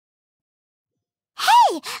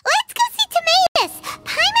Hey, let's go see Timaeus!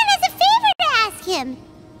 Paimon has a favor to ask him!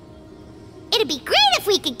 It'd be great if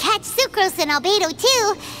we could catch Sucrose and Albedo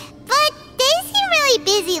too, but they seem really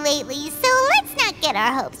busy lately, so let's not get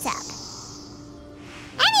our hopes up.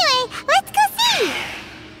 Anyway, let's go see!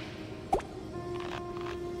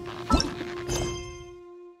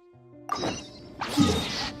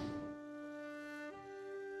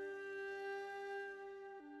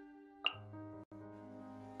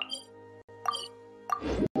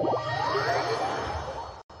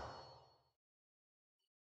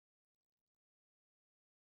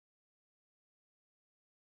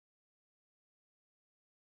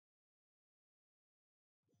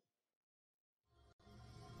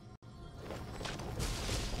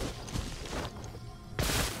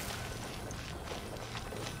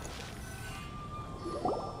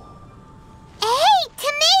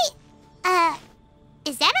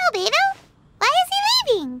 Is that Albedo? Why is he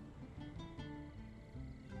leaving?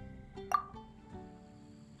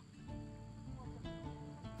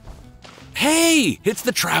 Hey, it's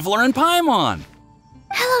the Traveler and Paimon.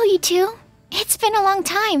 Hello, you two. It's been a long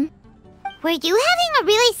time. Were you having a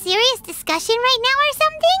really serious discussion right now or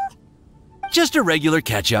something? Just a regular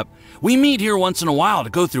catch-up. We meet here once in a while to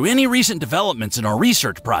go through any recent developments in our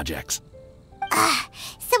research projects.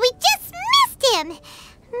 So we just missed him.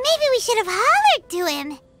 Maybe we should have hollered to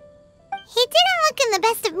him. He didn't look in the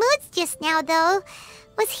best of moods just now, though.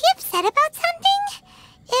 Was he upset about something?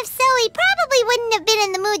 If so, he probably wouldn't have been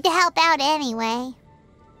in the mood to help out anyway.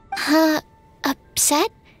 Upset?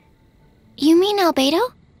 You mean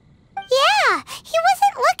Albedo? Yeah, he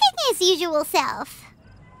wasn't looking his usual self.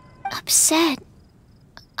 Upset?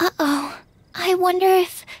 Uh-oh. I wonder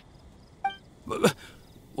if...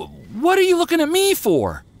 What are you looking at me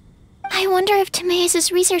for? I wonder if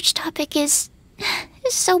Timaeus' research topic is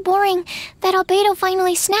so boring that Albedo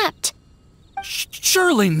finally snapped.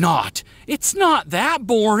 Surely not. It's not that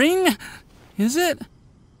boring, is it?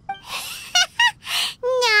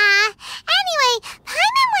 Nah. Anyway,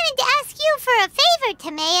 Paimon wanted to ask you for a favor,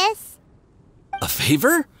 Timaeus. A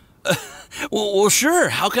favor? Well, sure.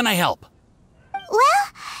 How can I help?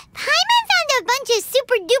 Well, Paimon found a bunch of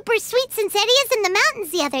super-duper sweet Sensetias in the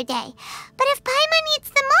mountains the other day. But if Paimon eats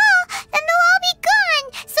them all, then they'll all be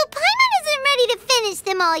gone, so Paimon isn't ready to finish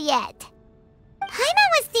them all yet.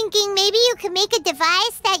 Paimon was thinking maybe you could make a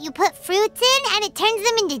device that you put fruits in and it turns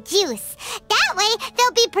them into juice. That way,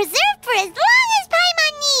 they'll be preserved for as long as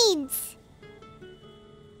Paimon needs.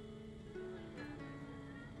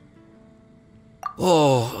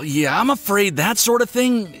 Oh, yeah, I'm afraid that sort of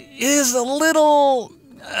thing is a little...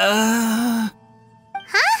 Huh?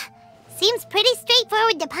 Seems pretty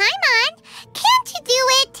straightforward to Paimon. Can't you do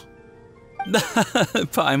it?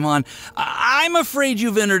 Paimon, I'm afraid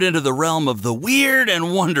you've entered into the realm of the weird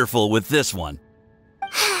and wonderful with this one.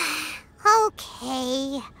 Okay.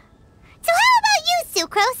 So how about you,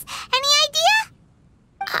 Sucrose? Any idea?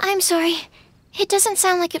 I'm sorry. It doesn't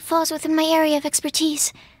sound like it falls within my area of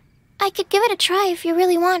expertise. I could give it a try if you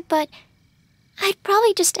really want, but I'd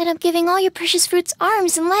probably just end up giving all your precious fruits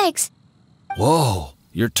arms and legs. Whoa,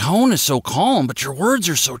 your tone is so calm, but your words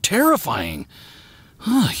are so terrifying.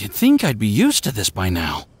 You'd think I'd be used to this by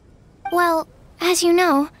now. Well, as you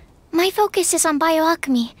know, my focus is on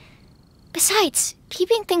bioalchemy. Besides,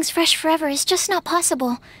 keeping things fresh forever is just not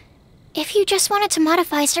possible. If you just wanted to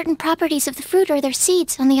modify certain properties of the fruit or their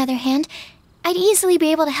seeds, on the other hand, I'd easily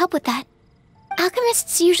be able to help with that.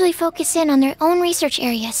 Alchemists usually focus in on their own research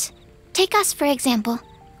areas. Take us, for example.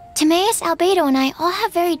 Timaeus, Albedo, and I all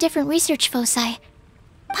have very different research foci.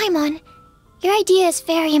 Paimon, your idea is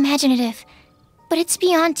very imaginative, but it's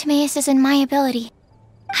beyond Timaeus' and my ability.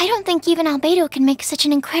 I don't think even Albedo can make such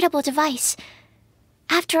an incredible device.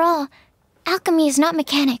 After all, alchemy is not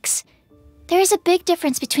mechanics. There is a big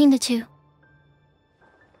difference between the two.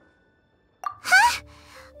 Huh?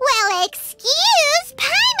 Well, excuse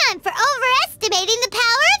Paimon for overestimating the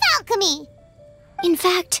power of alchemy. In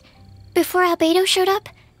fact, before Albedo showed up,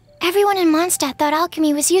 everyone in Mondstadt thought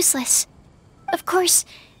alchemy was useless. Of course,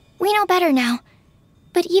 we know better now.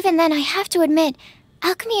 But even then, I have to admit,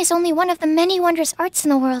 alchemy is only one of the many wondrous arts in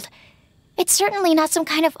the world. It's certainly not some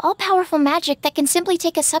kind of all-powerful magic that can simply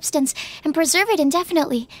take a substance and preserve it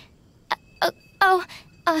indefinitely.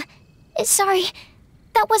 Sorry.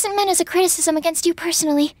 That wasn't meant as a criticism against you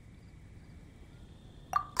personally.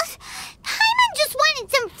 Paimon just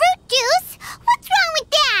wanted some fruit juice. What's wrong with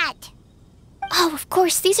that? Oh, of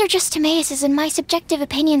course, these are just Timaeus' and my subjective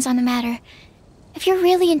opinions on the matter. If you're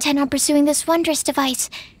really intent on pursuing this wondrous device,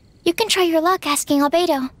 you can try your luck asking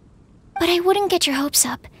Albedo. But I wouldn't get your hopes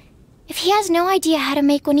up. If he has no idea how to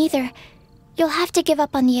make one either, you'll have to give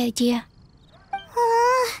up on the idea.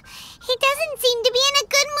 He doesn't seem to be in a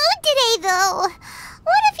good mood today, though.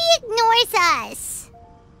 What if he ignores us?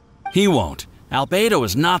 He won't. Albedo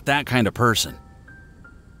is not that kind of person.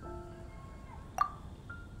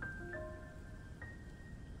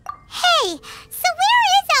 Hey, so where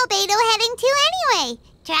is Albedo heading to anyway?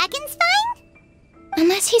 Dragonspine?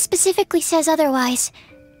 Unless he specifically says otherwise,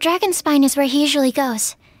 Dragonspine is where he usually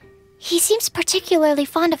goes. He seems particularly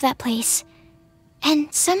fond of that place.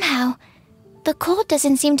 And somehow, the cold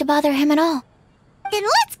doesn't seem to bother him at all. Then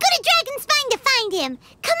let's go to Dragonspine to find him!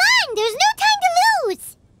 Come on, there's no time to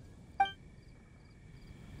lose!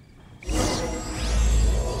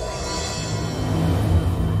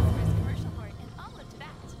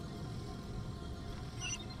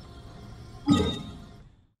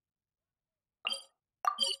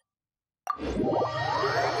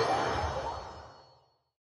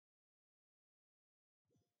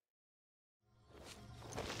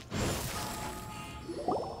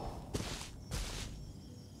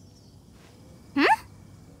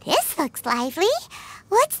 This looks lively.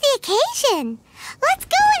 What's the occasion? Let's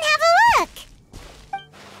go and have a look!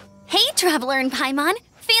 Hey, Traveler and Paimon!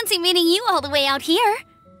 Fancy meeting you all the way out here!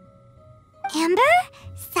 Amber?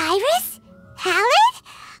 Cyrus? Halid?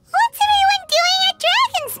 What's everyone doing at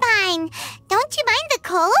Dragonspine? Don't you mind the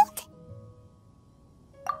cold?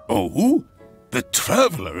 Oh? The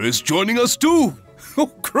Traveler is joining us too! Oh,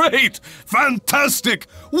 great! Fantastic!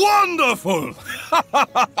 Wonderful!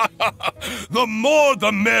 The more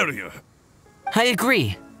the merrier! I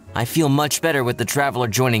agree. I feel much better with the Traveler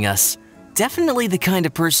joining us. Definitely the kind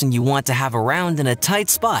of person you want to have around in a tight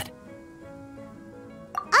spot.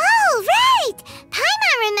 Oh, right!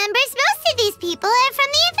 Paimon remembers most of these people are from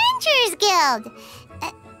the Adventurers Guild.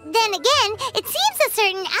 Then again, it seems a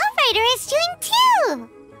certain Outrider is doing too.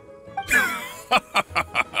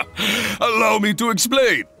 Allow me to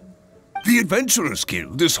explain. The Adventurers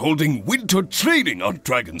Guild is holding winter training on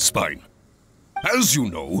Dragonspine. As you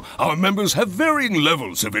know, our members have varying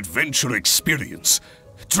levels of adventure experience.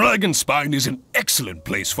 Dragonspine is an excellent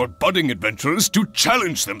place for budding adventurers to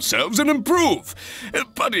challenge themselves and improve,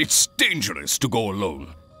 but it's dangerous to go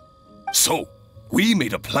alone. So, we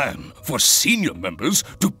made a plan for senior members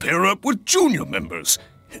to pair up with junior members.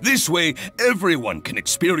 This way, everyone can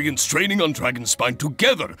experience training on Dragonspine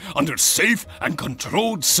together under safe and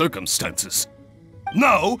controlled circumstances.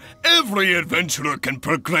 Now, every adventurer can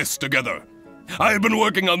progress together. I've been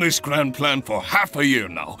working on this grand plan for half a year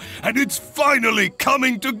now, and it's finally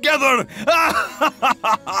coming together!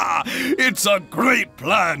 It's a great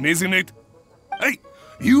plan, isn't it? Hey,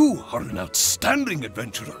 you are an outstanding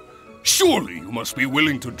adventurer. Surely you must be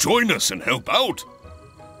willing to join us and help out.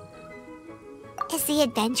 Is the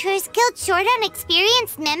Adventurers Guild short on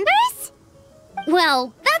experienced members?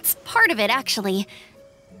 Well, that's part of it, actually.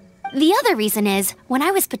 The other reason is, when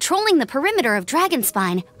I was patrolling the perimeter of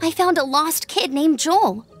Dragonspine, I found a lost kid named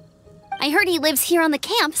Joel. I heard he lives here on the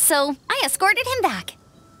camp, so I escorted him back.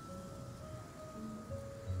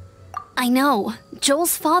 I know,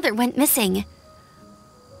 Joel's father went missing.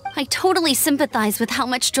 I totally sympathize with how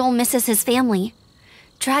much Joel misses his family.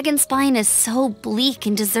 Dragonspine is so bleak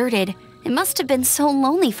and deserted. It must have been so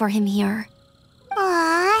lonely for him here.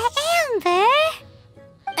 Aw, Amber!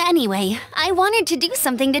 Anyway, I wanted to do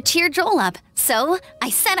something to cheer Joel up, so I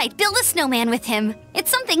said I'd build a snowman with him.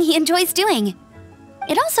 It's something he enjoys doing.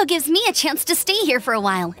 It also gives me a chance to stay here for a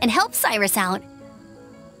while and help Cyrus out.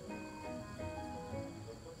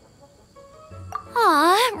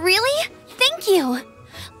 Aw, really? Thank you.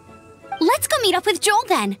 Let's go meet up with Joel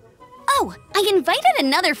then. Oh, I invited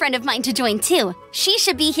another friend of mine to join too. She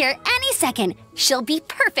should be here any second. She'll be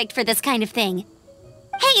perfect for this kind of thing.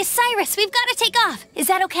 Hey, Cyrus, we've got to take off. Is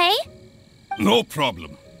that okay? No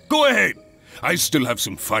problem. Go ahead. I still have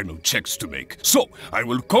some final checks to make, so I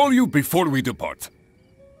will call you before we depart.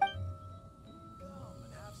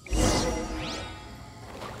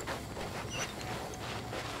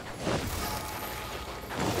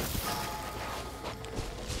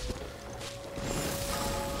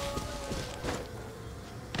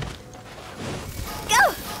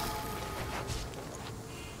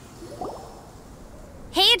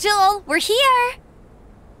 Hey, Joel, we're here!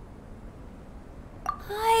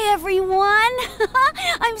 Hi, everyone!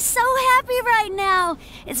 I'm so happy right now!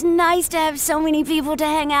 It's nice to have so many people to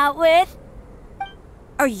hang out with.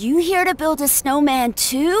 Are you here to build a snowman,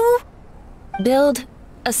 too? Build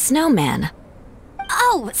a snowman?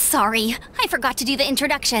 Oh, sorry. I forgot to do the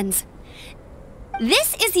introductions.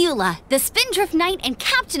 This is Eula, the Spindrift Knight and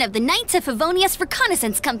captain of the Knights of Favonius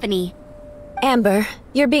Reconnaissance Company. Amber,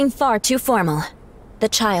 you're being far too formal. The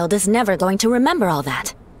child is never going to remember all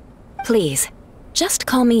that. Please, just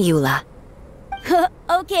call me Eula.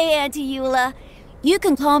 Okay, Auntie Eula. You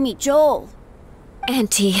can call me Joel.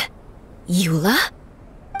 Auntie Eula?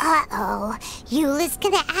 Uh-oh. Eula's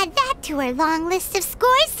gonna add that to her long list of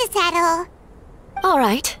scores to settle. All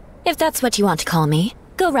right. If that's what you want to call me,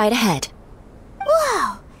 go right ahead.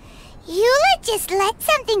 Whoa! Eula just let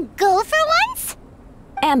something go for once?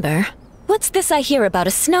 Amber, what's this I hear about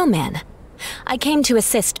a snowman? I came to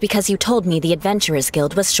assist because you told me the Adventurers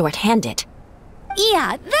Guild was short-handed.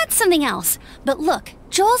 Yeah, that's something else. But look,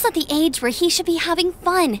 Joel's at the age where he should be having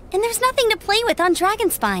fun, and there's nothing to play with on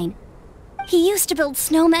Dragonspine. He used to build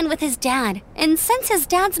snowmen with his dad, and since his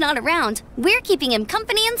dad's not around, we're keeping him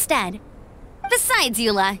company instead. Besides,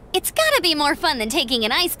 Eula, it's gotta be more fun than taking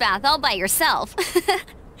an ice bath all by yourself.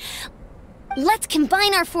 Let's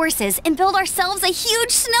combine our forces and build ourselves a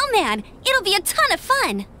huge snowman. It'll be a ton of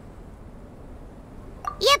fun.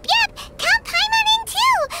 Yep. Count Paimon in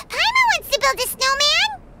too. Paimon wants to build a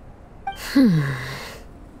snowman.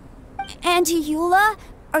 Auntie Eula,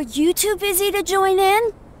 are you too busy to join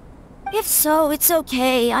in? If so, it's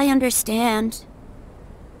okay. I understand.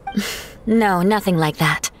 No, nothing like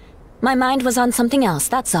that. My mind was on something else,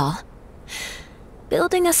 that's all.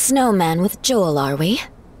 Building a snowman with Joel, are we?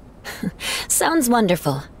 Sounds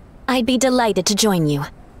wonderful. I'd be delighted to join you.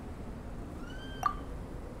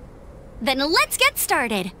 Then let's get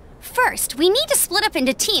started. First, we need to split up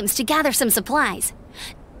into teams to gather some supplies.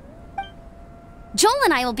 Joel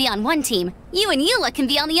and I will be on one team. You and Eula can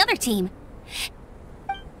be on the other team.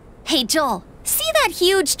 Hey, Joel, see that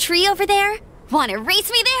huge tree over there? Wanna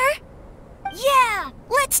race me there? Yeah,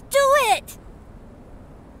 let's do it!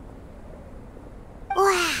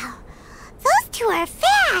 Wow. Those two are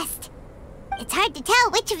fast. It's hard to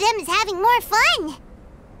tell which of them is having more fun.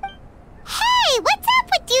 Hey, what's up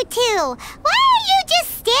with you two? Why are you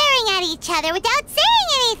just staring at each other without saying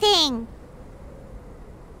anything?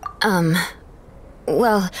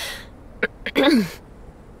 Well...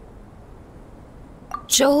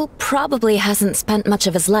 Joel probably hasn't spent much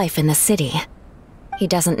of his life in the city. He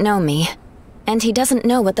doesn't know me, and he doesn't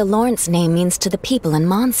know what the Lawrence name means to the people in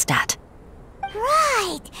Mondstadt.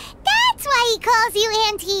 Right. That's why he calls you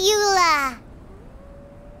Auntie Eula.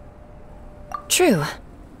 True.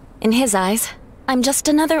 In his eyes, I'm just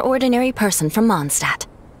another ordinary person from Mondstadt.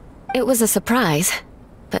 It was a surprise,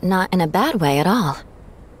 but not in a bad way at all.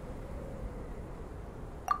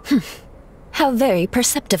 How very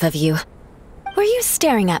perceptive of you. Were you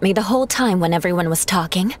staring at me the whole time when everyone was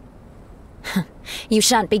talking? You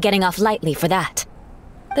shan't be getting off lightly for that.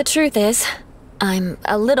 The truth is, I'm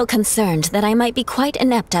a little concerned that I might be quite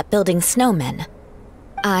inept at building snowmen.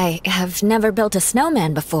 I have never built a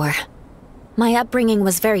snowman before. My upbringing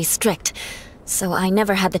was very strict, so I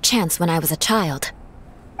never had the chance when I was a child.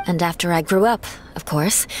 And after I grew up, of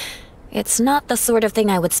course, it's not the sort of thing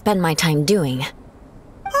I would spend my time doing.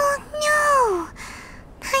 Oh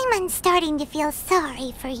no! Paimon's starting to feel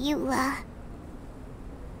sorry for Eula.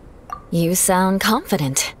 You sound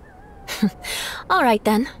confident. All right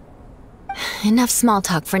then. Enough small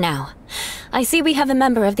talk for now. I see we have a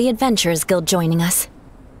member of the Adventurers Guild joining us.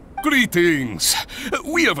 Greetings!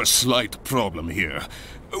 We have a slight problem here.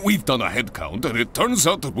 We've done a head count, and it turns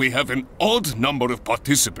out that we have an odd number of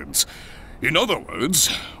participants. In other words,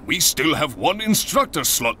 we still have one instructor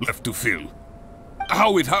slot left to fill.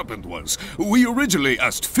 How it happened was, we originally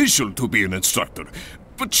asked Fischl to be an instructor,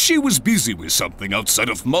 but she was busy with something outside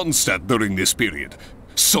of Mondstadt during this period.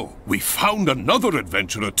 So, we found another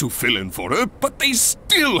adventurer to fill in for her, but they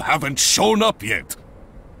still haven't shown up yet.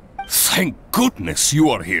 Thank goodness you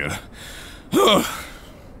are here. Oh,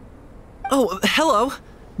 hello.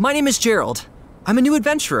 My name is Gerald. I'm a new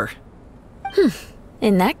adventurer.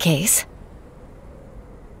 In that case...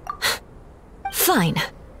 Fine.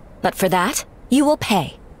 But for that, you will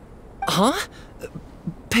pay. Huh?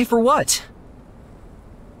 Pay for what?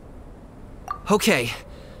 Okay.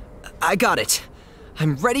 I got it.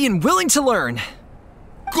 I'm ready and willing to learn.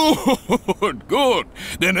 Good, good.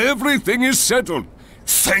 Then everything is settled.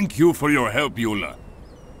 Thank you for your help, Eula.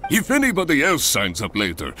 If anybody else signs up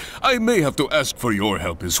later, I may have to ask for your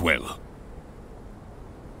help as well.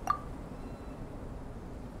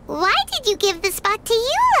 Why did you give the spot to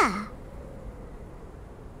Eula?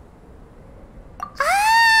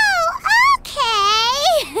 Oh,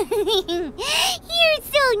 okay. You're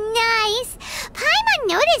so nice. Paimon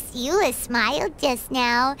noticed Eula smiled just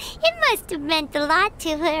now. It must have meant a lot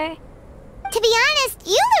to her. To be honest,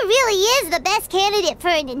 Eula really is the best candidate for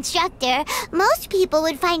an instructor. Most people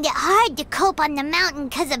would find it hard to cope on the mountain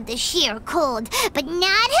because of the sheer cold, but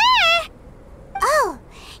not her! Oh,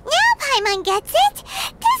 now Paimon gets it.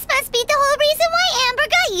 This must be the whole reason why Amber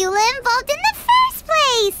got Eula involved in the first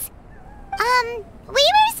place.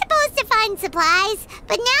 supplies,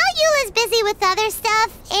 but now Eula's busy with other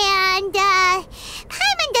stuff, and,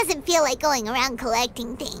 Paimon doesn't feel like going around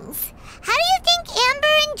collecting things. How do you think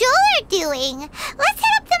Amber and Joel are doing? Let's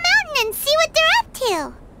head up the mountain and see what they're up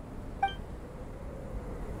to.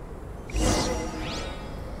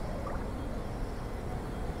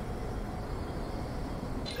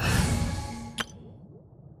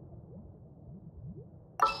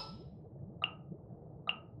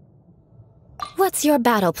 What's your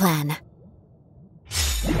battle plan?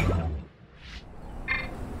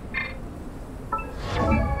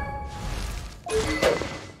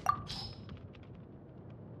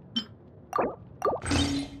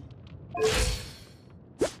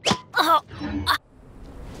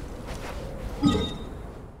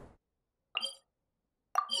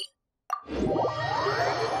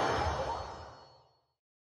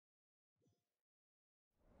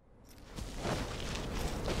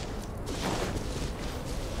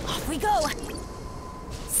 We go!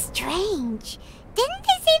 Strange. Didn't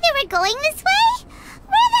they say they were going this way?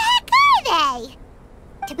 Where the heck are they?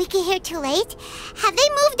 Did we get here too late? Have they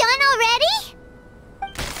moved on already?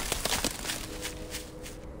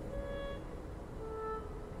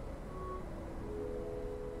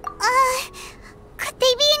 Could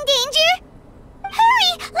they be in danger?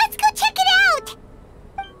 Hurry! Let's go check it out!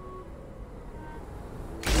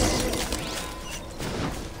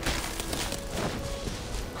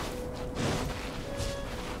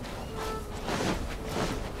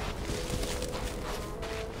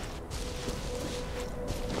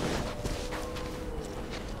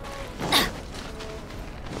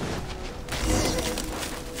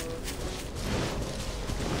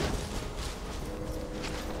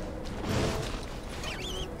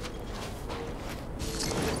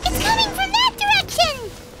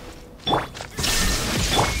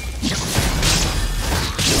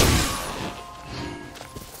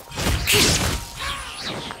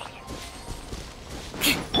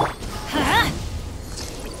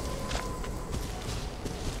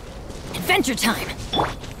 Adventure time!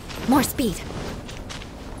 More speed.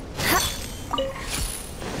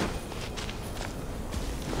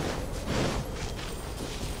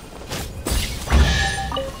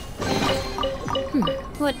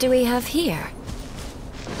 What do we have here?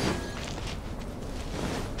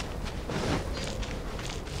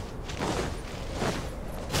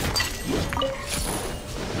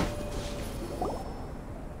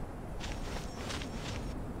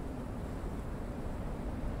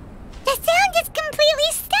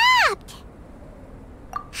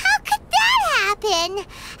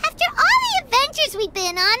 After all the adventures we've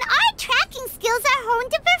been on, our tracking skills are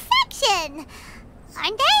honed to perfection.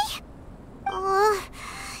 Aren't they? Oh,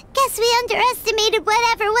 guess we underestimated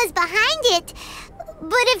whatever was behind it.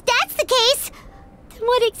 But if that's the case, then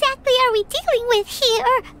what exactly are we dealing with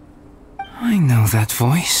here? I know that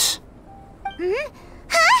voice. Hmm?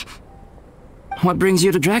 Huh? What brings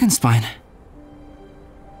you to Dragonspine?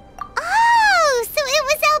 Oh, so it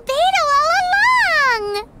was Albedo all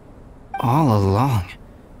along! All along?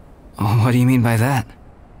 Oh, what do you mean by that?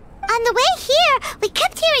 On the way here, we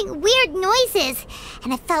kept hearing weird noises,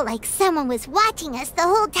 and it felt like someone was watching us the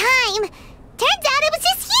whole time. Turns out it was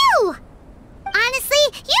just you! Honestly,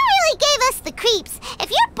 you really gave us the creeps. If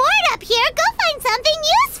you're bored up here, go find something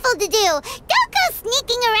useful to do. Don't go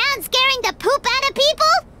sneaking around scaring the poop out of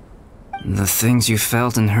people. The things you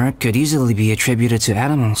felt and heard could easily be attributed to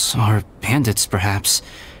animals, or bandits, perhaps.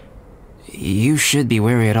 You should be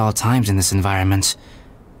wary at all times in this environment.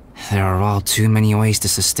 There are all too many ways to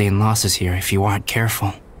sustain losses here if you aren't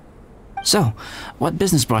careful. So, what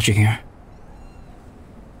business brought you here?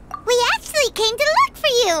 We actually came to look for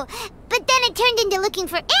you, but then it turned into looking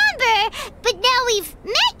for Amber, but now we've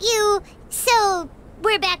met you, so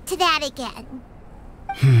we're back to that again.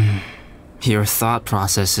 Your thought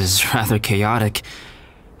process is rather chaotic,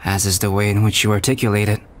 as is the way in which you articulate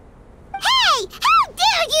it. Hey! How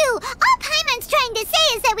dare you! All Paimon's trying to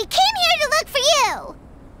say is that we came here to look for you!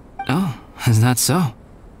 Oh, is that so?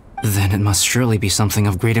 Then it must surely be something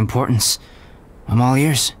of great importance. I'm all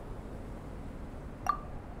ears.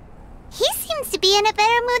 He seems to be in a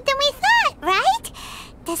better mood than we thought, right?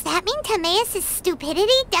 Does that mean Timaeus'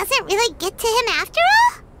 stupidity doesn't really get to him after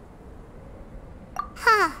all?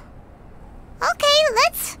 Huh. Okay,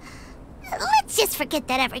 let's just forget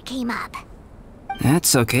that ever came up.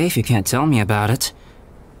 That's okay if you can't tell me about it.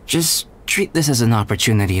 Just treat this as an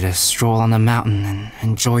opportunity to stroll on the mountain and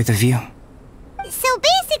enjoy the view. So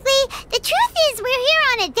basically, the truth is we're here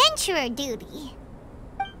on adventurer duty.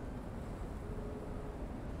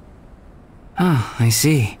 Ah, I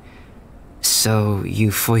see. So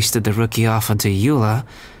you foisted the rookie off onto Eula,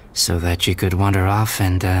 so that you could wander off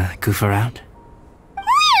and goof around?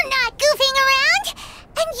 We're not goofing around!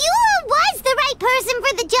 And Yula was the right person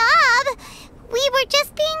for the job! We were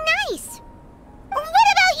just being nice. What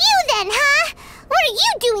about you then, huh? What are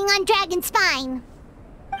you doing on Dragonspine?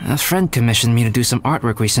 A friend commissioned me to do some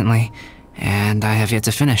artwork recently, and I have yet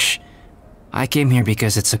to finish. I came here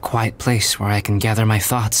because it's a quiet place where I can gather my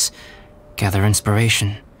thoughts, gather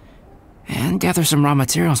inspiration, and gather some raw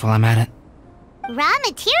materials while I'm at it. Raw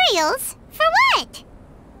materials? For what?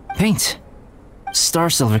 Paint. Star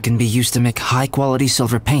silver can be used to make high-quality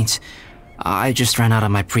silver paint. I just ran out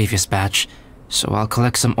of my previous batch, so I'll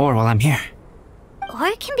collect some ore while I'm here.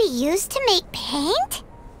 Ore can be used to make paint?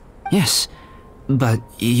 Yes, but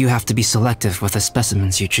you have to be selective with the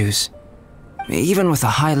specimens you choose. Even with a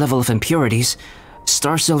high level of impurities,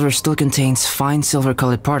 star silver still contains fine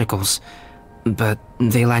silver-colored particles, but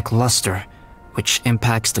they lack luster, which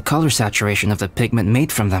impacts the color saturation of the pigment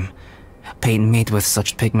made from them. Paint made with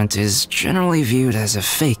such pigment is generally viewed as a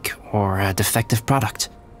fake or a defective product.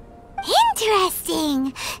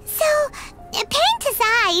 Interesting. So, paint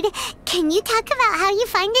aside, can you talk about how you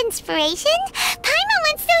find inspiration? Paimon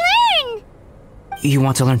wants to learn! You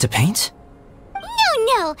want to learn to paint?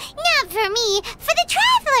 No, not for me, for the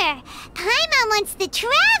Traveler! Paimon wants the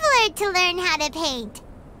Traveler to learn how to paint.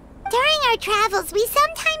 During our travels, we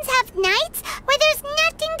sometimes have nights where there's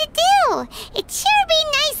nothing to do. It'd sure be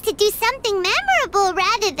nice to do something memorable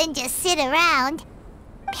rather than just sit around.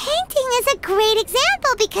 Painting is a great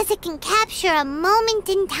example because it can capture a moment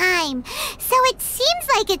in time, so it seems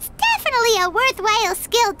like it's definitely a worthwhile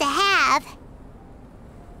skill to have.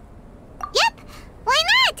 Yep, why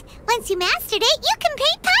not? Once you mastered it, you can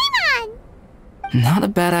paint Paimon! Not a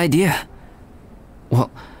bad idea. Well,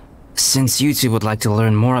 since you two would like to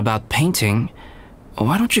learn more about painting,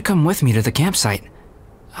 why don't you come with me to the campsite?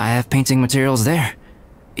 I have painting materials there.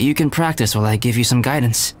 You can practice while I give you some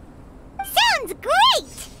guidance. Sounds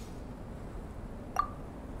great!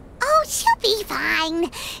 Oh, she'll be fine.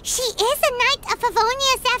 She is a Knight of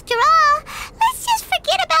Favonius after all. Let's just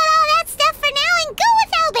forget about all that stuff for now and go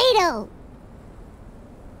with Albedo.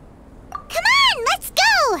 Come on, let's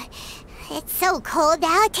go! It's so cold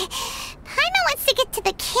out. Paimon wants to get to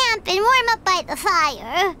the camp and warm up by the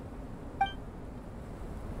fire.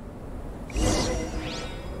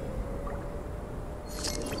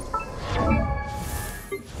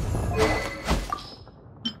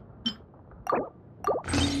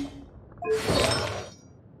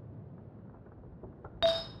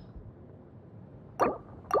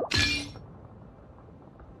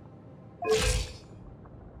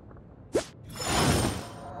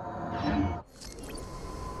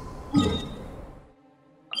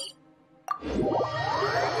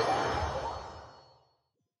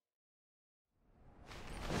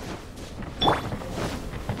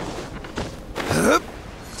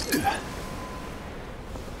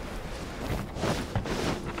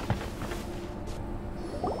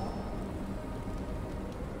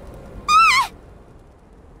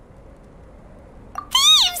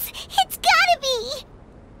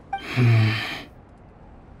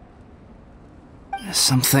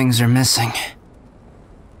 Some things are missing.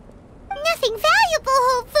 Nothing valuable,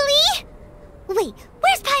 hopefully. Wait,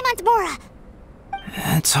 where's Paimon's Bora?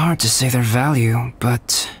 It's hard to say their value,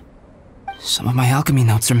 but some of my alchemy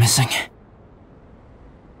notes are missing.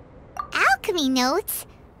 Alchemy notes?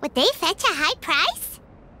 Would they fetch a high price?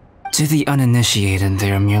 To the uninitiated,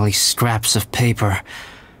 they are merely scraps of paper.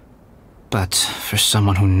 But for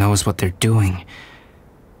someone who knows what they're doing,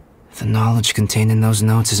 the knowledge contained in those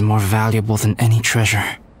notes is more valuable than any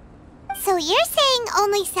treasure. So you're saying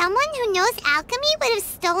only someone who knows alchemy would have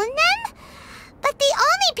stolen them? But the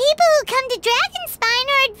only people who come to Dragonspine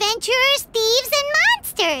are adventurers, thieves, and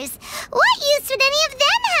monsters. What use would any of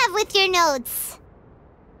them have with your notes?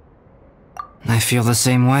 I feel the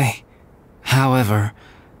same way. However,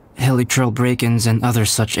 hilly trail break-ins and other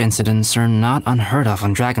such incidents are not unheard of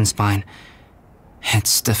on Dragonspine.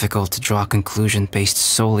 It's difficult to draw a conclusion based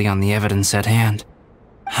solely on the evidence at hand.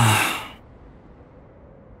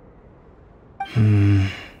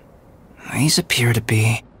 These appear to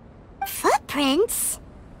be... footprints?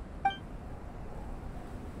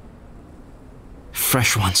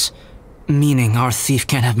 fresh ones. Meaning our thief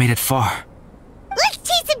can't have made it far. Let's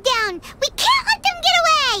chase him down! We can't let them get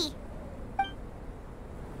away!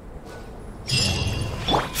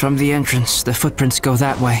 From the entrance, the footprints go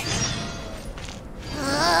that way.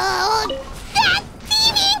 Oh, that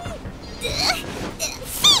thieving...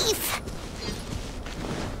 thief!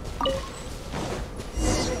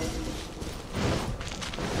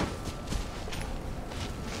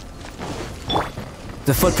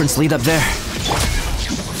 The footprints lead up there.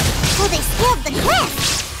 scaled the cliff.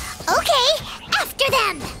 Okay, after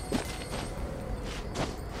them!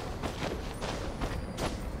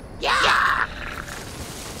 Yeah!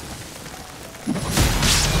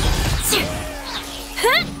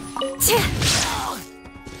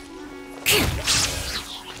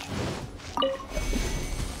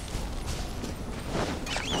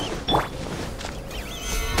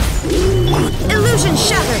 Illusion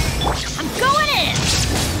shattered! I'm going in!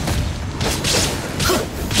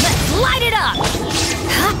 Let's light it up!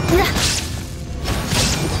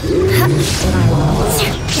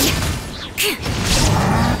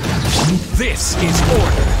 This is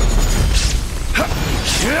order!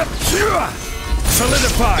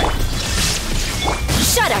 Solidify!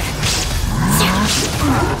 Shudder!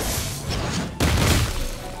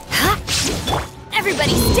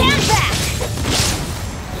 Everybody stand back!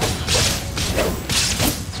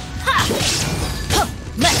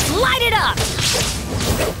 Let's light it up!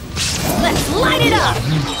 Let's light it up!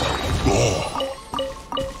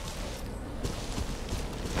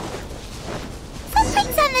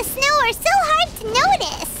 Footprints on the snow are so hard to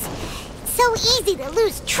notice. It's so easy to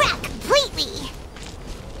lose track completely.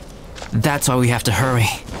 That's why we have to hurry.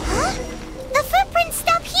 Huh? The footprints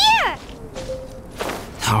stop here!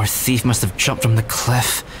 Our thief must have jumped from the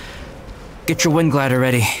cliff. Get your wind glider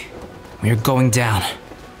ready. We're going down.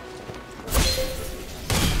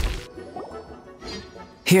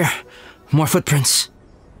 Here, more footprints.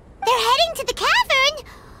 They're heading to the cavern!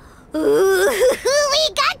 Ooh, we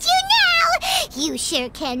got you now! You sure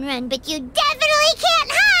can run, but you definitely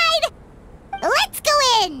can't hide! Let's go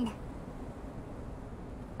in!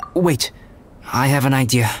 Wait, I have an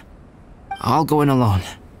idea. I'll go in alone.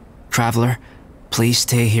 Traveler, please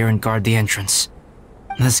stay here and guard the entrance.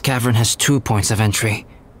 This cavern has 2 points of entry,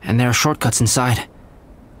 and there are shortcuts inside.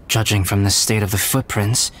 Judging from the state of the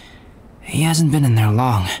footprints, he hasn't been in there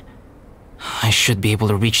long. I should be able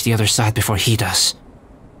to reach the other side before he does.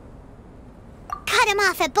 Cut him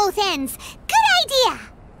off at both ends. Good idea!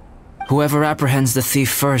 Whoever apprehends the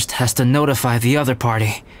thief first has to notify the other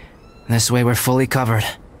party. This way we're fully covered.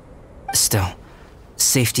 Still,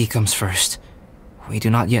 safety comes first. We do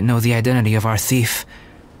not yet know the identity of our thief.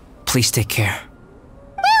 Please take care.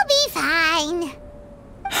 We'll be fine.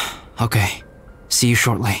 Okay, see you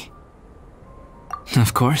shortly.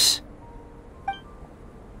 Of course.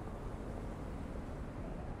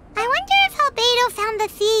 I wonder if Albedo found the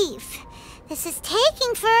thief. This is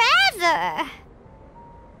taking forever.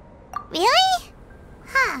 Really?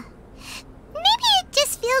 Huh. Maybe it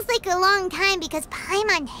just feels like a long time because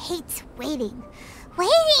Paimon hates waiting.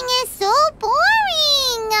 Waiting is so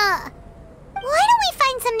boring! Why don't we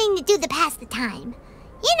find something to do to pass the time?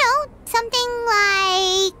 You know, something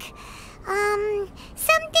like...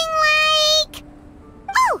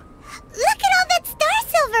 Oh! Look at all that star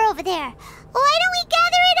silver over there! Why don't we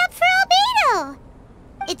gather it up for Albedo?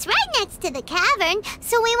 It's right next to the cavern,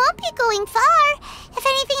 so we won't be going far. If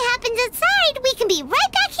anything happens outside, we can be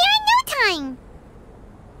right back here in no time.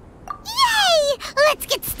 Yay! Let's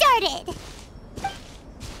get started!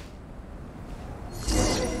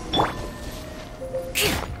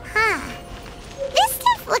 Huh. This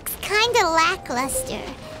stuff looks kinda lackluster.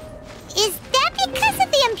 Is that because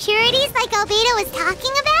of the impurities like Albedo was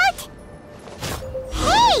talking about?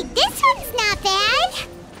 Hey, this one's not bad!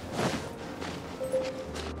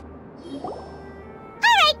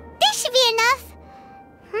 Alright, this should be enough.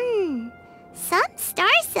 Some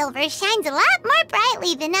star silver shines a lot more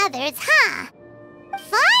brightly than others, huh?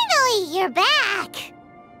 Finally, you're back!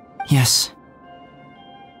 Yes.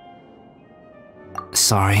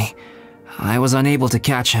 Sorry, I was unable to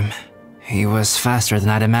catch him. He was faster than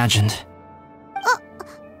I'd imagined.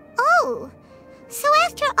 Oh, so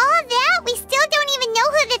after all that, we still don't even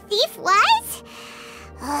know who the thief was?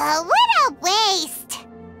 What a waste!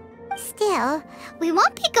 Still, we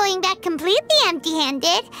won't be going back completely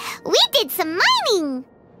empty-handed. We did some mining!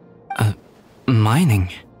 Mining?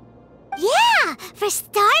 Yeah, for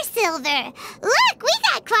star silver. Look, we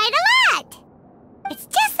got quite a lot! It's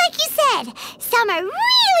just like you said. Some are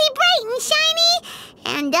really bright and shiny,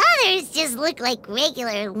 and others just look like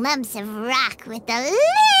regular lumps of rock with a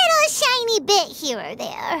little shiny bit here or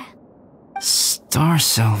there. Star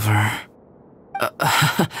silver.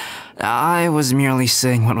 I was merely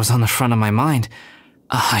saying what was on the front of my mind.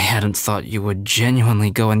 I hadn't thought you would genuinely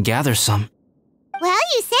go and gather some. Well,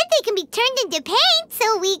 you said they can be turned into paint,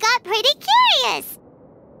 so we got pretty curious.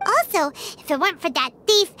 Also, if it weren't for that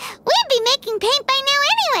thief, we'd be making paint by now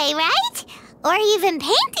anyway, right? Or even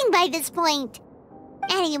painting by this point.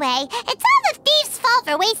 Anyway, it's all the thief's fault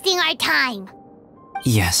for wasting our time.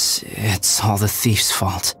 Yes, it's all the thief's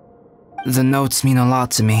fault. The notes mean a lot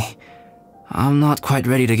to me. I'm not quite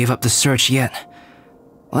ready to give up the search yet.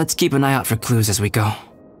 Let's keep an eye out for clues as we go.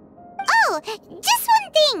 Oh, just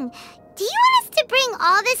one thing. Do you want us to bring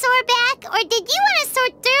all this ore back, or did you want to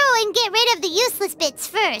sort through and get rid of the useless bits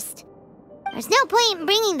first? There's no point in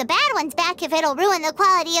bringing the bad ones back if it'll ruin the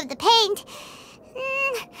quality of the paint.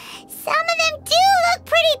 Some of them do look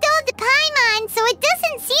pretty dull to Paimon, so it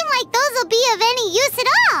doesn't seem like those will be of any use at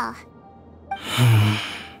all.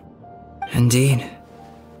 Indeed.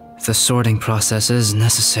 The sorting process is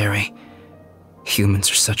necessary.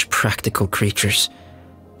 Humans are such practical creatures.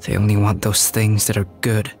 They only want those things that are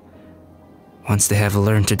good. Once they have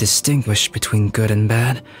learned to distinguish between good and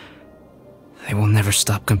bad, they will never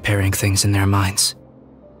stop comparing things in their minds.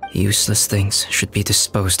 Useless things should be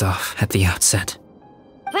disposed of at the outset.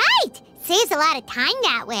 Right! Saves a lot of time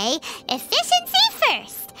that way. Efficiency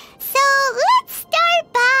first. So let's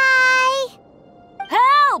start by...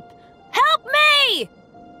 Help! Help me!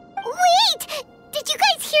 Wait! Did you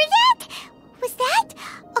guys hear that? Was that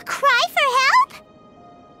a cry for help?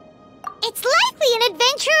 It's likely an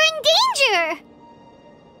adventurer in danger!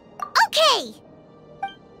 Okay!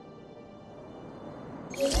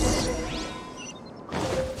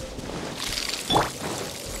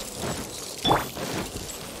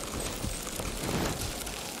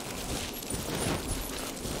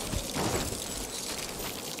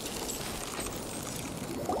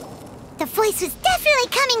 The voice was definitely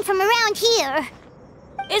coming from around here.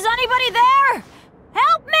 Is anybody there?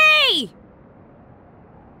 Help me!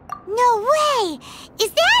 No way!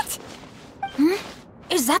 Is that...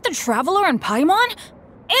 Is that the Traveler in Paimon?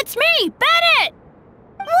 It's me, Bennett!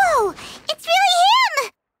 Whoa! It's really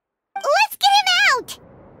him! Let's get him out!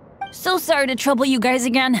 So sorry to trouble you guys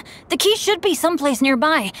again. The key should be someplace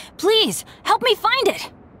nearby. Please, help me find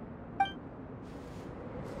it.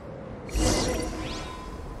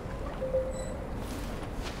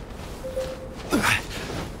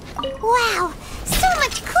 Wow, so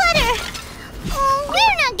much clutter! Oh,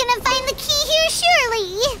 we're not gonna find the key here, surely!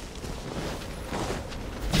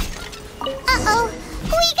 Uh-oh,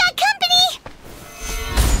 we got company!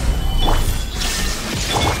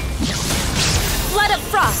 Flood of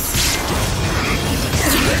frost!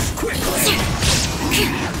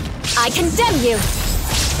 I condemn you!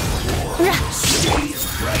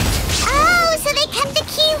 Oh, so they kept the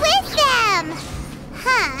key with them!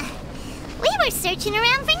 Huh. We were searching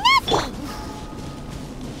around for nothing!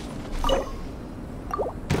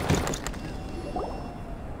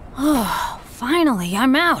 Oh, finally,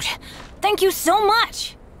 I'm out. Thank you so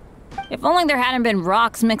much! If only there hadn't been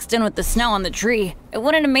rocks mixed in with the snow on the tree, it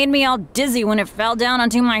wouldn't have made me all dizzy when it fell down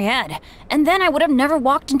onto my head. And then I would have never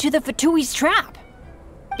walked into the Fatui's trap.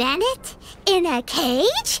 Bennett? In a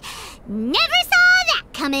cage? Never saw that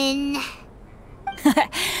coming!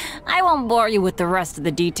 I won't bore you with the rest of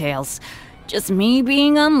the details. Just me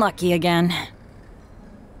being unlucky again.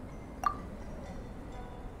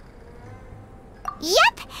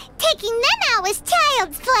 Yep! Taking them out was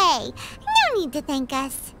child's play! No need to thank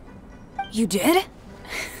us. You did?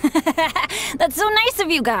 That's so nice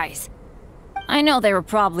of you guys. I know they were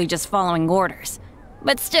probably just following orders.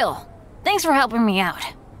 But still, thanks for helping me out.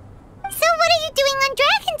 So what are you doing on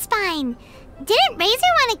Dragonspine? Didn't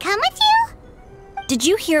Razor want to come with you? Did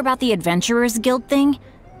you hear about the Adventurers Guild thing?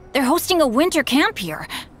 They're hosting a winter camp here.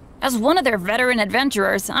 As one of their veteran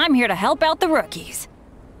adventurers, I'm here to help out the rookies.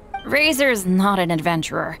 Razor's not an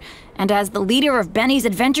adventurer, and as the leader of Benny's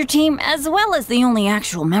adventure team, as well as the only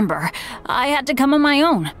actual member, I had to come on my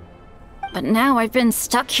own. But now I've been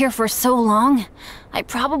stuck here for so long, I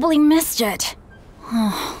probably missed it.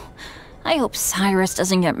 Oh, I hope Cyrus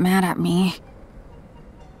doesn't get mad at me.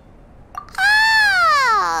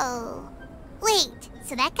 Oh! Wait,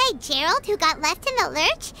 so that guy Gerald who got left in the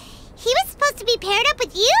lurch, he was supposed to be paired up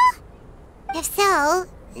with you? If so,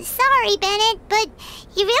 sorry, Bennett, but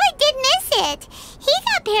you really did miss it. He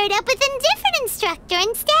got paired up with a different instructor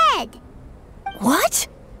instead. What?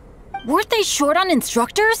 Weren't they short on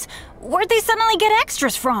instructors? Where'd they suddenly get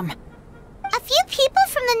extras from? A few people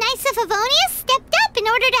from the Knights of Favonius stepped up in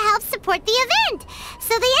order to help support the event,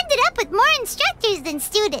 so they ended up with more instructors than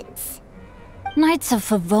students. Knights of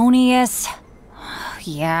Favonius?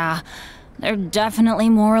 Yeah, they're definitely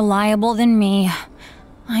more reliable than me.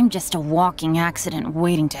 I'm just a walking accident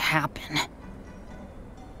waiting to happen.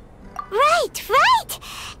 Right, right!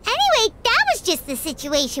 Anyway, that was just the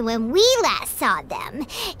situation when we last saw them. It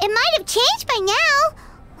might have changed by now.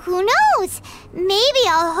 Who knows? Maybe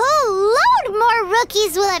a whole load more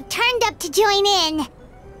rookies will have turned up to join in.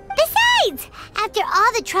 Besides, after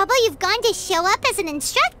all the trouble you've gone to show up as an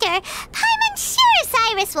instructor, I'm sure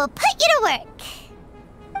Cyrus will put you to work.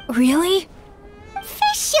 Really?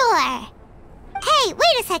 For sure. Hey,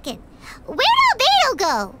 wait a second. Where'd Albedo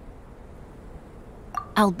go?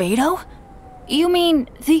 Albedo? You mean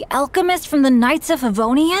the alchemist from the Knights of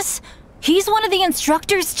Favonius? He's one of the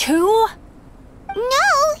instructors too?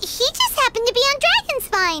 No, he just happened to be on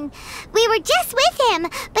Dragonspine. We were just with him,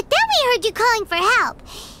 but then we heard you calling for help.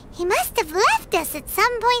 He must have left us at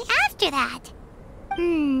some point after that.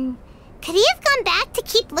 Could he have gone back to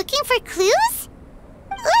keep looking for clues?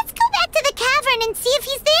 Let's go back to the cavern and see if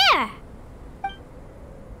he's there.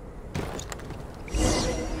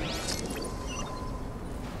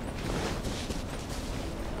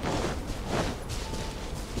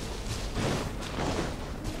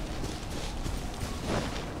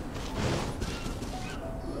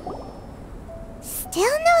 Still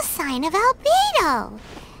no sign of Albedo.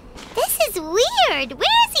 This is weird.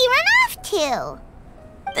 Where has he run off to?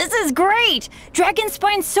 This is great!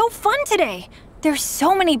 Dragonspine's so fun today. There's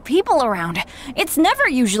so many people around. It's never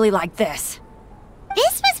usually like this.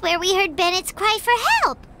 This was where we heard Bennett's cry for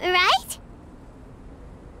help, right?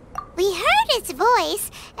 We heard his voice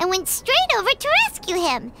and went straight over to rescue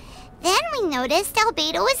him. Then we noticed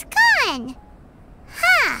Albedo was gone.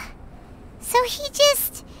 Huh. So he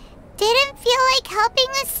just didn't feel like helping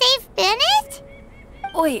us save Bennett?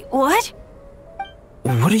 Wait, what?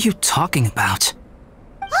 What are you talking about?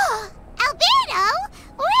 Oh, Albedo!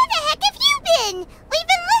 Where the heck have you been? We've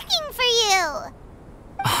been looking for you!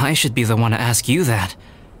 I should be the one to ask you that.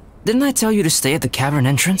 Didn't I tell you to stay at the cavern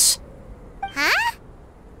entrance? Huh?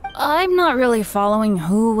 I'm not really following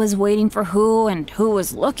who was waiting for who and who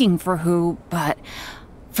was looking for who, but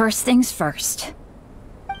first things first.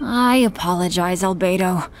 I apologize,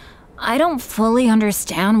 Albedo. I don't fully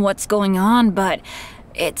understand what's going on, but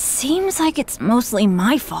it seems like it's mostly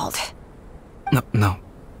my fault. No.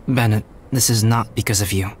 Bennett, this is not because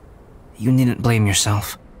of you. You needn't blame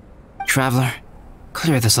yourself. Traveler,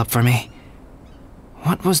 clear this up for me.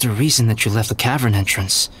 What was the reason that you left the cavern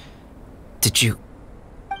entrance? Did you...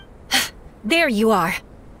 There you are.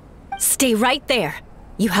 Stay right there.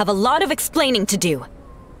 You have a lot of explaining to do.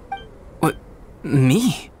 What?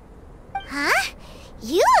 Me? Huh?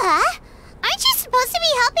 You, Aren't you supposed to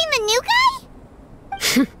be helping the new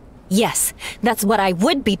guy? Yes, that's what I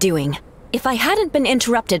would be doing, if I hadn't been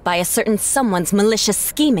interrupted by a certain someone's malicious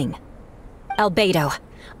scheming. Albedo,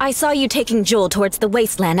 I saw you taking Joel towards the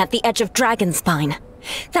wasteland at the edge of Dragonspine.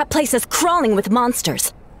 That place is crawling with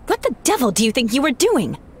monsters. What the devil do you think you were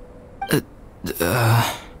doing?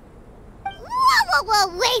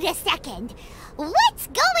 Whoa, wait a second. What's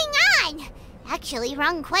going on? Actually,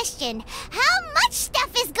 wrong question. How much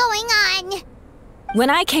stuff is going on? When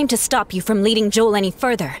I came to stop you from leading Joel any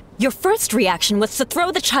further, your first reaction was to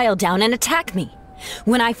throw the child down and attack me.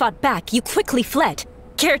 When I fought back, you quickly fled.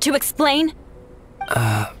 Care to explain?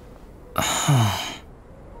 I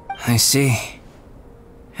see.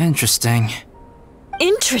 Interesting.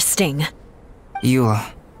 Interesting?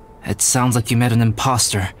 Eula, it sounds like you met an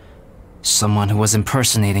imposter. Someone who was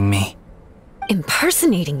impersonating me.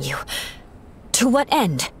 Impersonating you? To what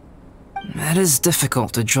end? It is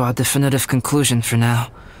difficult to draw a definitive conclusion for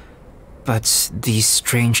now. But these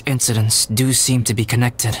strange incidents do seem to be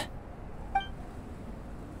connected.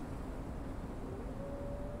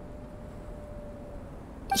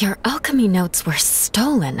 Your alchemy notes were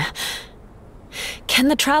stolen. Can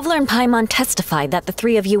the Traveler and Paimon testify that the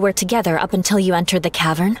three of you were together up until you entered the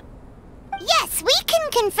cavern? Yes, we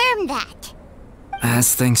can confirm that.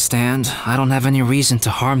 As things stand, I don't have any reason to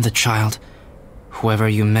harm the child. Whoever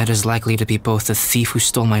you met is likely to be both the thief who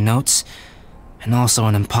stole my notes and also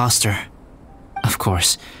an imposter. Of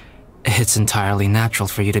course, it's entirely natural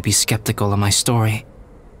for you to be skeptical of my story.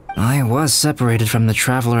 I was separated from the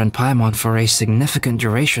Traveler and Paimon for a significant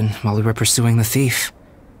duration while we were pursuing the thief.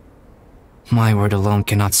 My word alone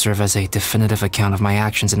cannot serve as a definitive account of my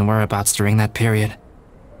actions and whereabouts during that period.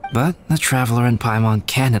 But the Traveler and Paimon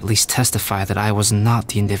can at least testify that I was not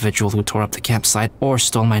the individual who tore up the campsite or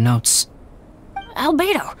stole my notes.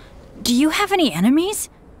 Albedo, do you have any enemies?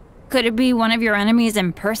 Could it be one of your enemies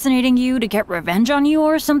impersonating you to get revenge on you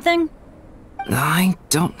or something? I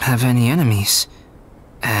don't have any enemies.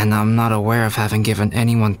 And I'm not aware of having given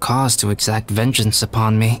anyone cause to exact vengeance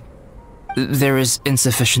upon me. There is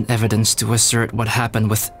insufficient evidence to assert what happened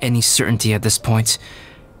with any certainty at this point.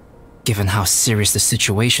 Given how serious the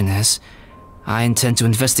situation is, I intend to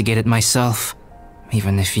investigate it myself,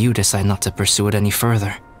 even if you decide not to pursue it any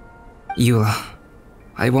further. Eula,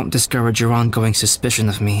 I won't discourage your ongoing suspicion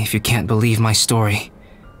of me if you can't believe my story.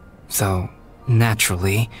 Though,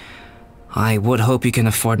 naturally, I would hope you can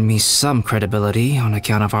afford me some credibility on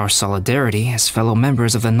account of our solidarity as fellow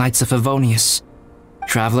members of the Knights of Favonius.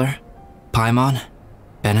 Traveler, Paimon,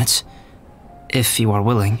 Bennett, if you are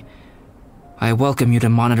willing. I welcome you to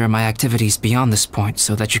monitor my activities beyond this point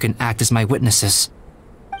so that you can act as my witnesses.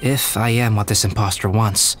 If I am what this imposter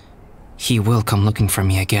wants, he will come looking for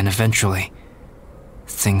me again eventually.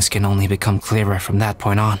 Things can only become clearer from that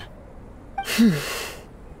point on.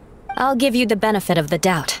 I'll give you the benefit of the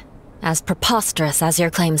doubt, as preposterous as your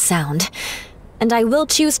claims sound. And I will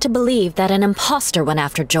choose to believe that an imposter went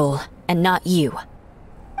after Joel, and not you.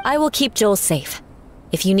 I will keep Joel safe.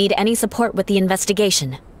 If you need any support with the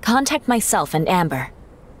investigation, contact myself and Amber.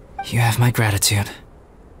 You have my gratitude.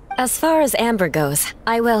 As far as Amber goes,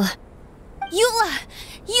 I will... Eula!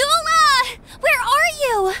 Eula! Where are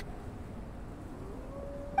you?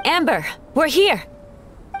 Amber, we're here!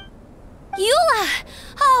 Eula!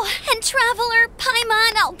 Oh, and Traveler,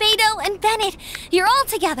 Paimon, Albedo, and Bennett. You're all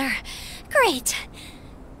together. Great.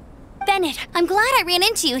 Bennett, I'm glad I ran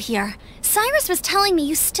into you here. Cyrus was telling me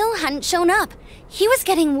you still hadn't shown up. He was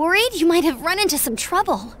getting worried you might have run into some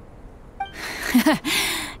trouble.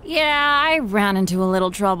 Yeah, I ran into a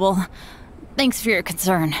little trouble. Thanks for your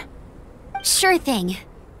concern. Sure thing.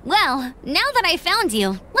 Well, now that I found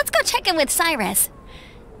you, let's go check in with Cyrus.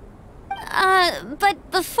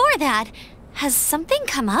 But before that, has something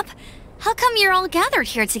come up? How come you're all gathered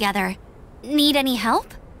here together? Need any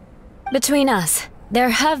help? Between us, there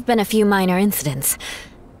have been a few minor incidents,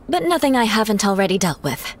 but nothing I haven't already dealt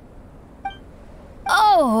with.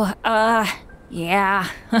 Oh, yeah.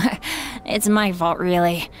 It's my fault,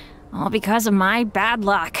 really. All because of my bad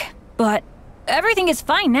luck. But everything is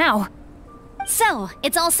fine now. So,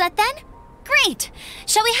 it's all set then? Great!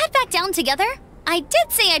 Shall we head back down together? I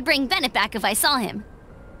did say I'd bring Bennett back if I saw him.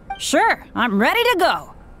 Sure, I'm ready to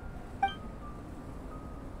go.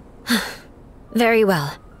 Very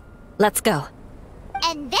well. Let's go.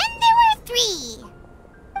 And then there were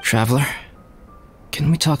 3. Traveler, can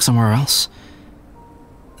we talk somewhere else?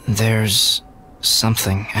 There's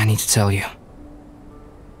something I need to tell you.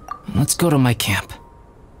 Let's go to my camp.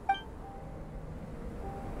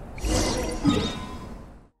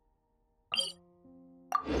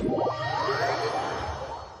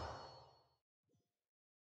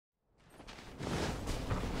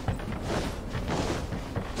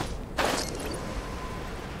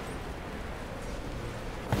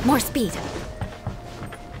 More speed.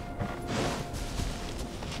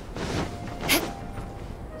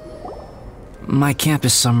 My camp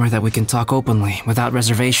is somewhere that we can talk openly, without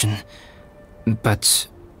reservation. But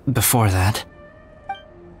before that...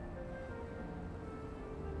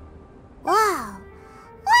 Whoa,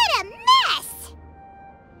 what a mess!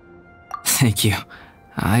 Thank you.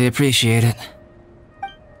 I appreciate it.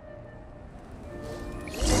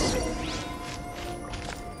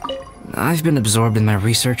 I've been absorbed in my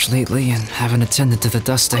research lately and haven't attended to the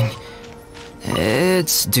dusting.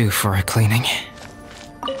 It's due for a cleaning.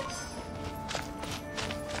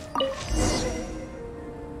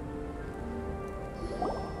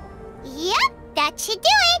 Yep, that should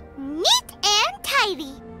do it. Neat and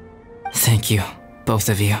tidy. Thank you, both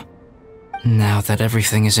of you. Now that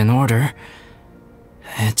everything is in order,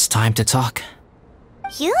 it's time to talk.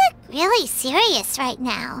 You look really serious right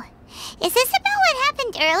now. Is this about what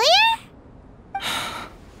happened earlier?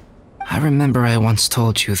 I remember I once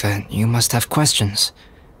told you that you must have questions,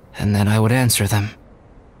 and that I would answer them.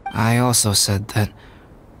 I also said that,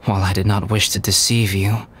 while I did not wish to deceive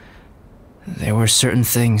you, there were certain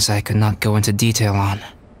things I could not go into detail on.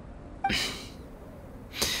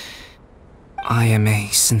 I am a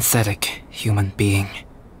synthetic human being.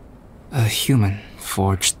 A human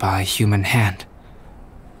forged by human hand.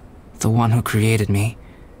 The one who created me,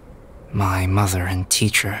 my mother and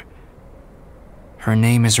teacher. Her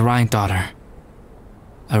name is Rhine-daughter,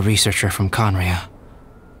 a researcher from Conria,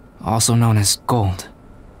 also known as Gold.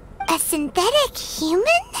 A synthetic human?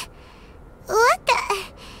 What the...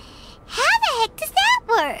 How the heck does that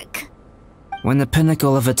work? When the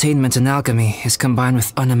pinnacle of attainment in alchemy is combined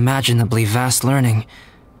with unimaginably vast learning,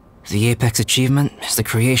 the apex achievement is the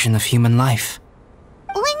creation of human life.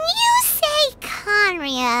 When you say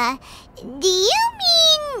Conria, do you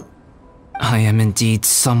mean... I am indeed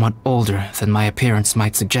somewhat older than my appearance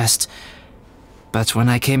might suggest. But when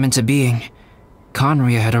I came into being,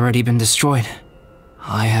 Conria had already been destroyed.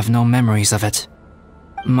 I have no memories of it.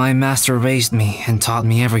 My master raised me and taught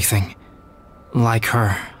me everything. Like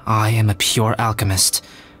her, I am a pure alchemist.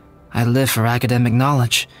 I live for academic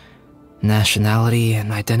knowledge. Nationality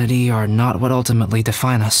and identity are not what ultimately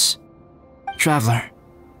define us. Traveler,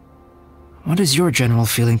 what is your general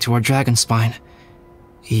feeling toward Dragonspine?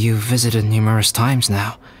 You've visited numerous times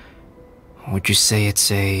now. Would you say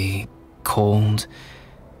it's a cold,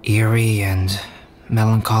 eerie, and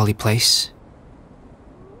melancholy place?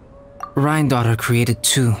 Rhine-daughter created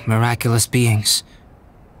two miraculous beings.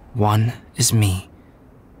 One is me,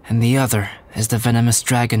 and the other is the venomous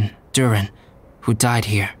dragon, Durin, who died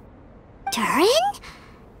here. Durin?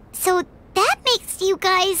 So that makes you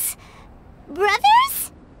guys...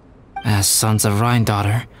 brothers? As sons of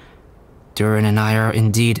Rhine-daughter, Durin and I are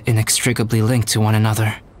indeed inextricably linked to one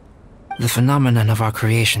another. The phenomenon of our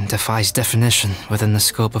creation defies definition within the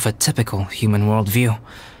scope of a typical human worldview.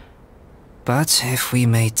 But if we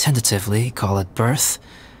may tentatively call it birth,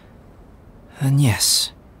 then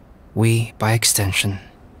yes, we, by extension,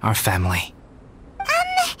 are family.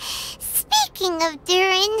 Speaking of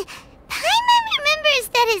Durin, Paimon remembers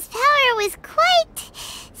that his power was quite...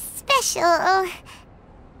 special.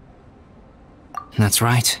 That's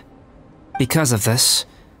right. Because of this,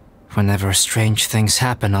 whenever strange things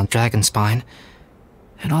happen on Dragonspine,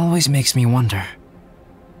 it always makes me wonder.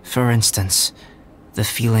 For instance, the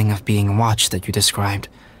feeling of being watched that you described,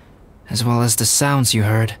 as well as the sounds you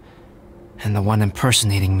heard, and the one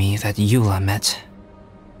impersonating me that Eula met.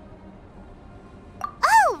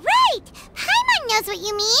 Oh, right! Paimon knows what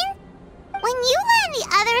you mean! When Eula and the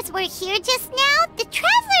others were here just now, the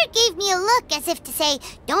Traveler gave me a look as if to say,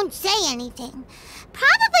 don't say anything.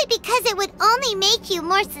 Probably because it would only make you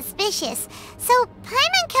more suspicious, so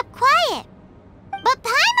Paimon kept quiet. But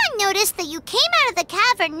Paimon noticed that you came out of the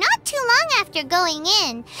cavern not too long after going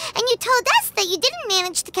in, and you told us that you didn't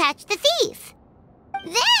manage to catch the thief.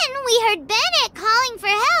 Then we heard Bennett calling for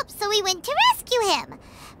help, so we went to rescue him.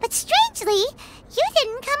 But strangely, you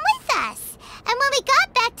didn't come with us. And when we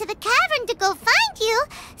got back to the cavern to go find you,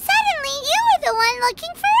 suddenly you were the one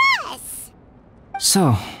looking for us.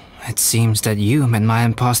 So, it seems that you met my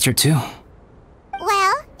imposter too.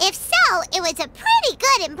 Well, if so, it was a pretty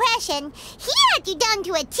good impression. He had you down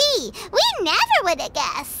to a T. We never would have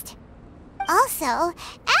guessed. Also,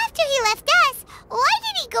 after he left us, why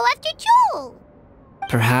did he go after Joel?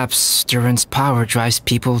 Perhaps Durin's power drives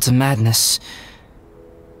people to madness.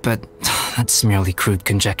 But that's merely crude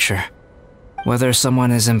conjecture. Whether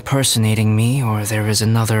someone is impersonating me or there is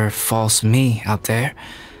another false me out there,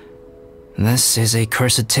 this is a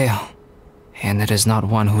cursed tale, and it is not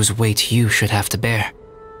one whose weight you should have to bear.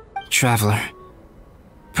 Traveler,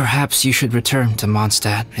 perhaps you should return to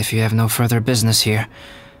Mondstadt if you have no further business here.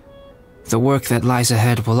 The work that lies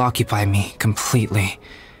ahead will occupy me completely.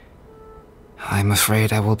 I'm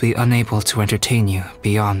afraid I will be unable to entertain you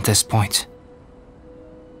beyond this point.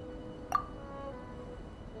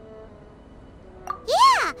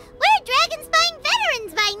 Yeah, we're Dragonspine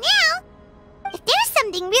veterans by now. If there's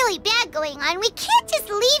something really bad going on, we can't just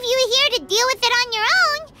leave you here to deal with it on your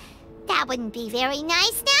own. That wouldn't be very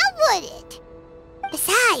nice now, would it?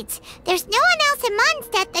 Besides, there's no one else in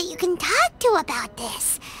Mondstadt that you can talk to about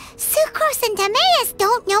this. Sucrose and Timaeus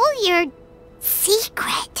don't know your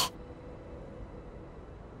secret.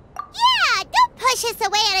 Yeah, don't push us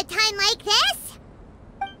away at a time like this.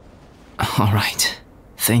 All right,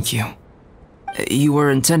 thank you. You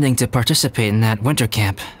were intending to participate in that winter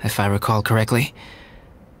camp, if I recall correctly.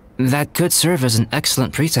 That could serve as an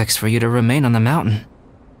excellent pretext for you to remain on the mountain.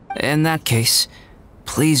 In that case,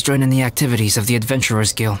 please join in the activities of the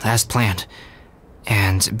Adventurers Guild as planned,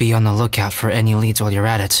 and be on the lookout for any leads while you're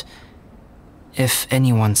at it. If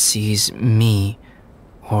anyone sees me,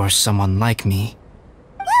 or someone like me...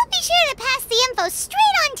 We'll be sure to pass the info straight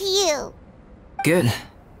on to you! Good.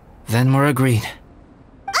 Then we're agreed.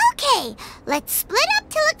 Okay, let's split up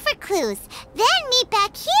to look for clues, then meet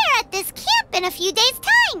back here at this camp in a few days'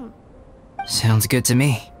 time! Sounds good to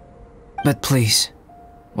me. But please,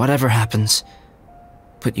 whatever happens,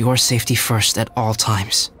 put your safety first at all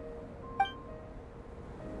times.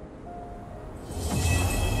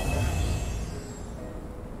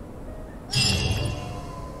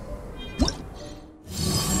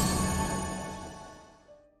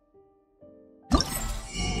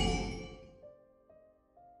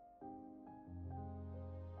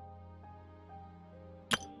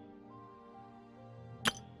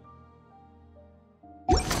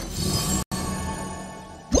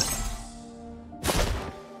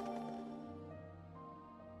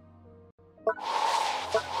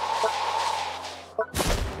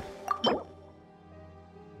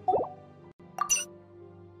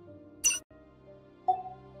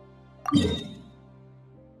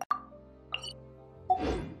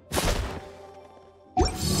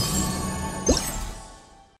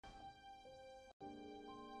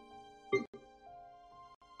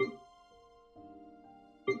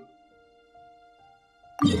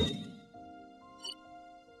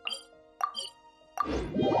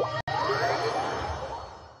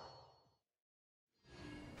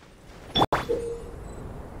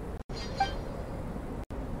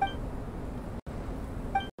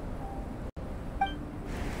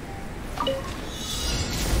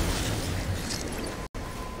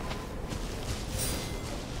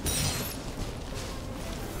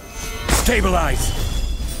 Stabilize!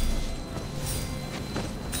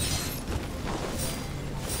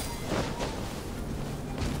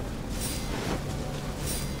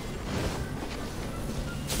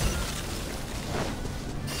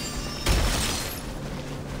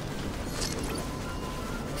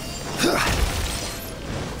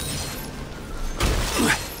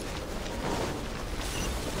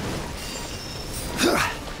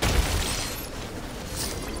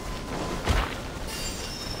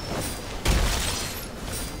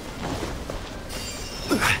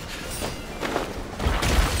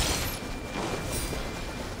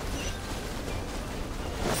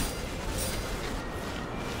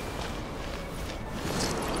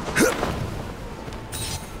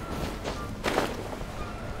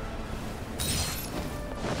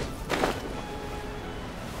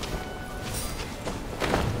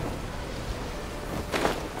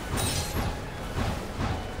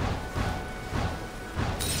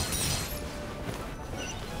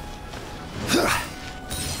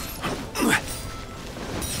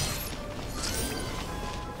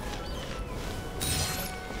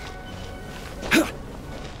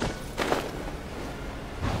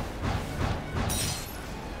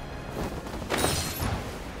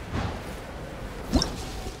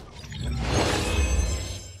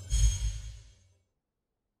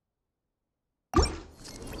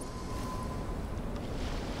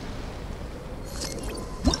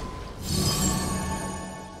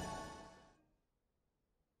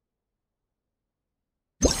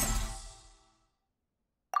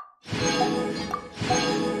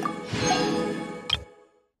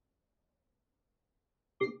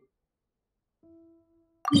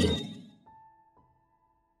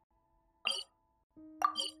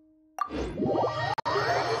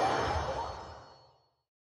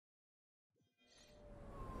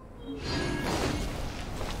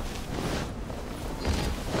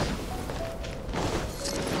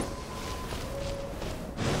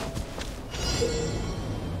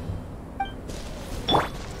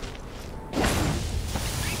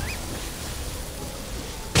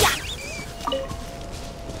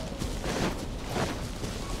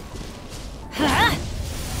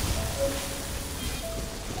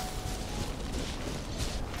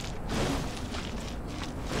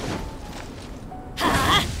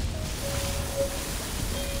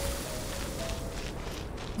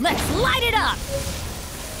 Let's light it up!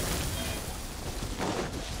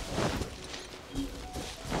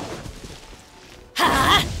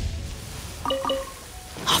 Ha!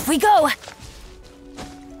 Off we go!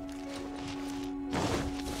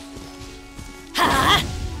 Ha!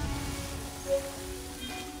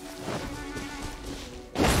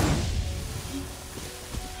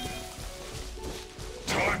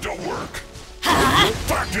 Time to work. Ha!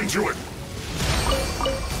 Back into it.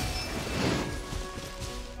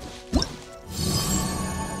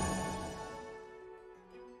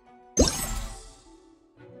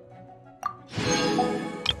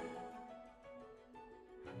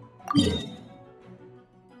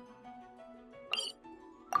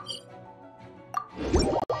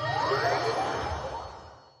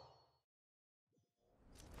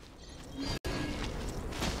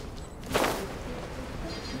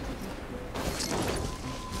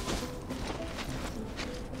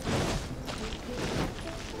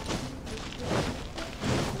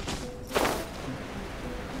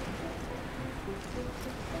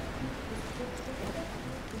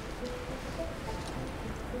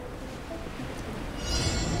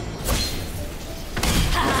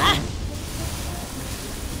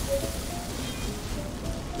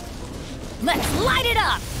 Let's light it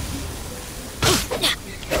up!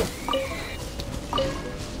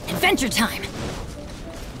 Adventure time!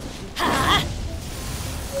 Ha!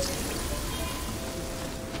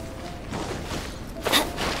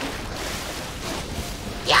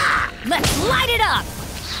 Yeah! Let's light it up!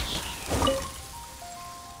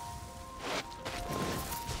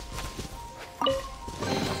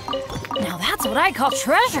 Now that's what I call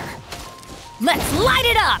treasure! Let's light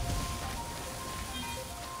it up!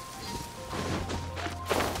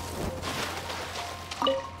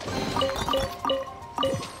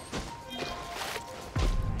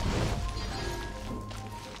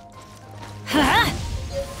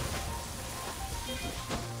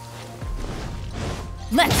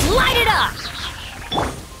 Let's light it up!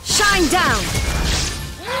 Shine down!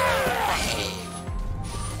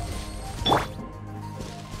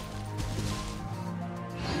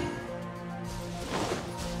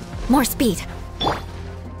 More speed.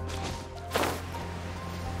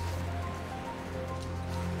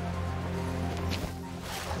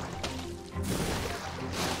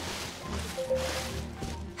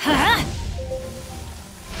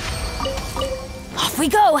 we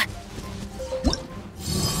go!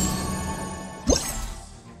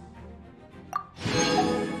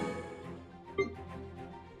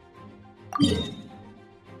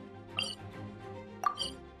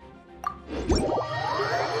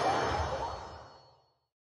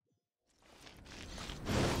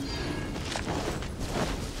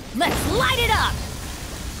 Let's light it up!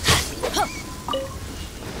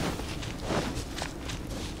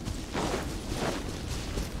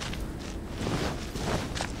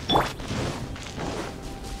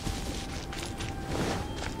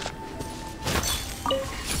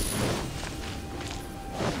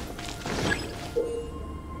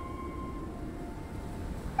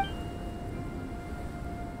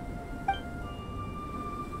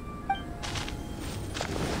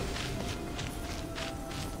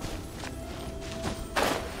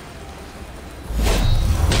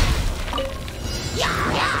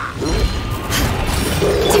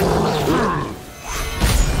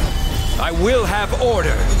 I will have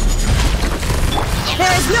order.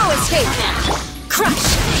 There is no escape!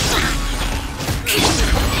 Crush!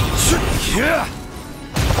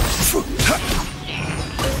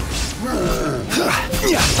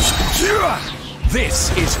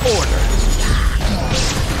 This is order.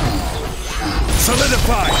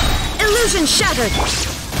 Solidify! Illusion shattered!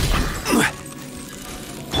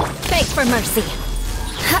 Beg for mercy.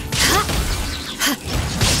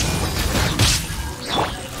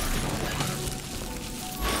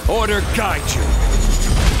 Order guide you.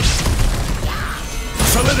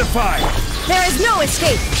 Solidify! There is no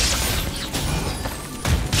escape!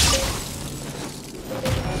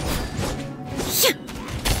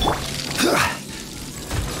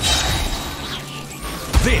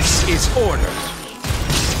 This is order.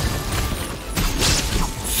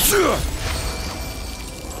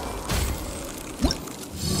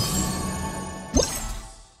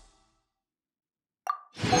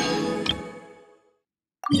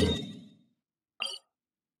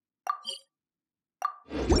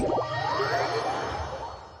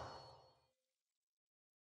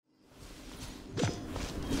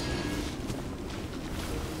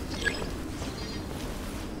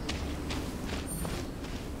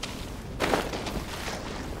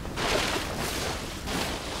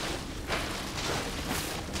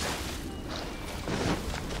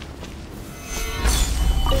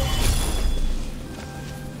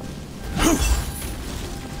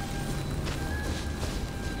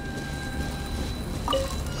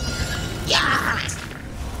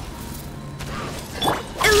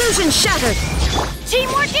 Illusion shattered!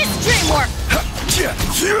 Teamwork is dreamwork!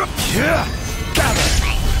 Gather!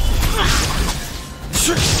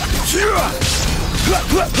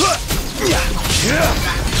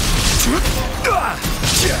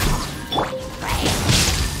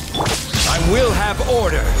 I will have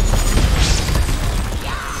order.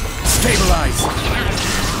 Stabilize.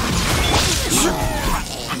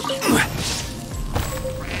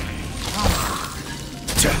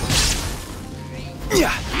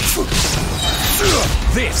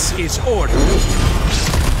 This is order.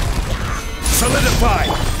 Solidify.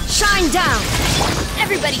 Shine down!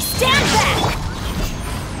 Everybody stand back!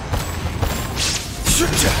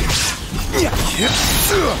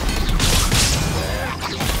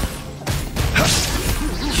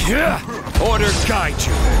 Order guide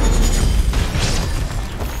you.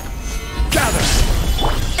 Gather.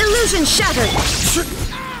 Illusion shattered!